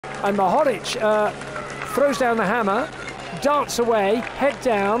And Mohoric throws down the hammer, darts away, head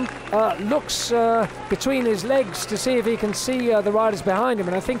down, looks between his legs to see if he can see the riders behind him,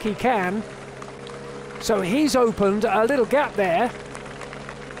 and I think he can. So he's opened a little gap there.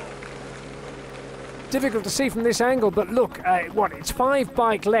 Difficult to see from this angle, but look, it's 5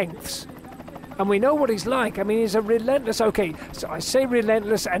 bike lengths. And we know what he's like. I mean, he's a relentless, okay, so I say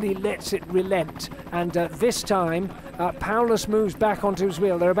relentless and he lets it relent. And this time, Powless moves back onto his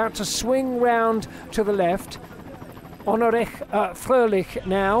wheel. They're about to swing round to the left. Fröhlich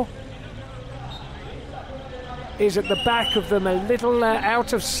now is at the back of them, a little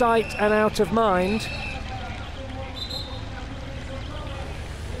out of sight and out of mind.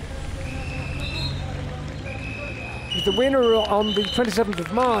 The winner on the 27th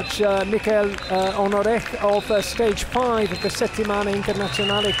of March, Michael Honorech of stage 5 of the Settimana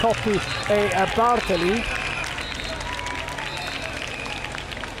Internazionale Coppi e Bartoli.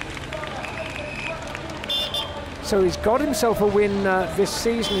 So he's got himself a win this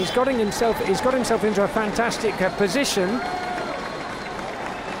season. He's got himself into a fantastic position.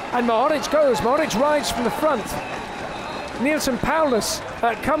 And Mohoric rides from the front. Neilson Powless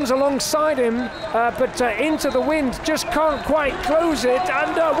comes alongside him, but into the wind, just can't quite close it,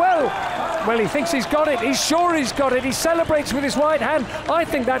 and well, he thinks he's got it. He's sure he's got it. He celebrates with his right hand. I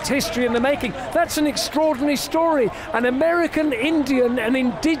think that's history in the making. That's an extraordinary story. An American-Indian, an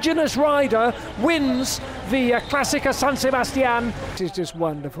indigenous rider, wins the Clásica San Sebastián. This is just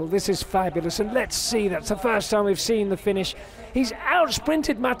wonderful. This is fabulous, and let's see. That's the first time we've seen the finish. He's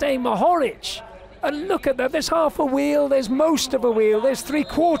outsprinted Matej Mohoric. And look at that, there's half a wheel, there's most of a wheel, there's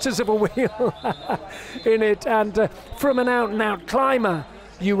 3/4 of a wheel in it. And from an out-and-out climber,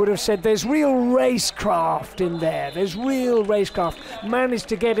 you would have said there's real racecraft in there. There's real racecraft. Managed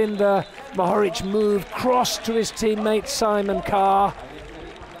to get in the Mohoric move, crossed to his teammate Simon Carr.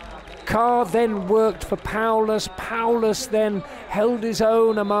 Carr then worked for Powless. Powless then held his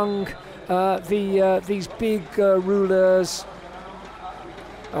own among these big rulers.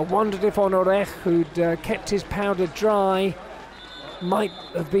 I wondered if Honorech, who'd kept his powder dry, might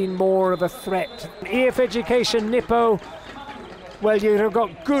have been more of a threat. EF Education Nippo, well, you'd have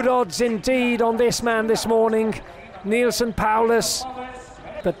got good odds indeed on this man this morning, Neilson Powless.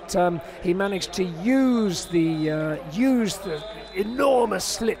 But he managed to use the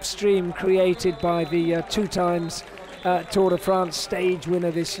enormous slipstream created by the 2 times Tour de France stage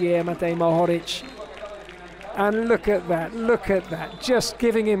winner this year, Matej Mohoric. And look at that, just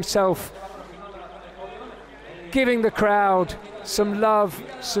giving the crowd some love,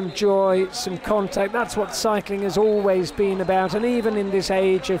 some joy, some contact. That's what cycling has always been about, and even in this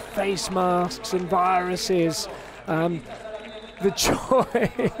age of face masks and viruses, the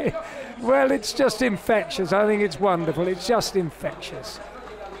joy, well, it's just infectious. I think it's wonderful, it's just infectious.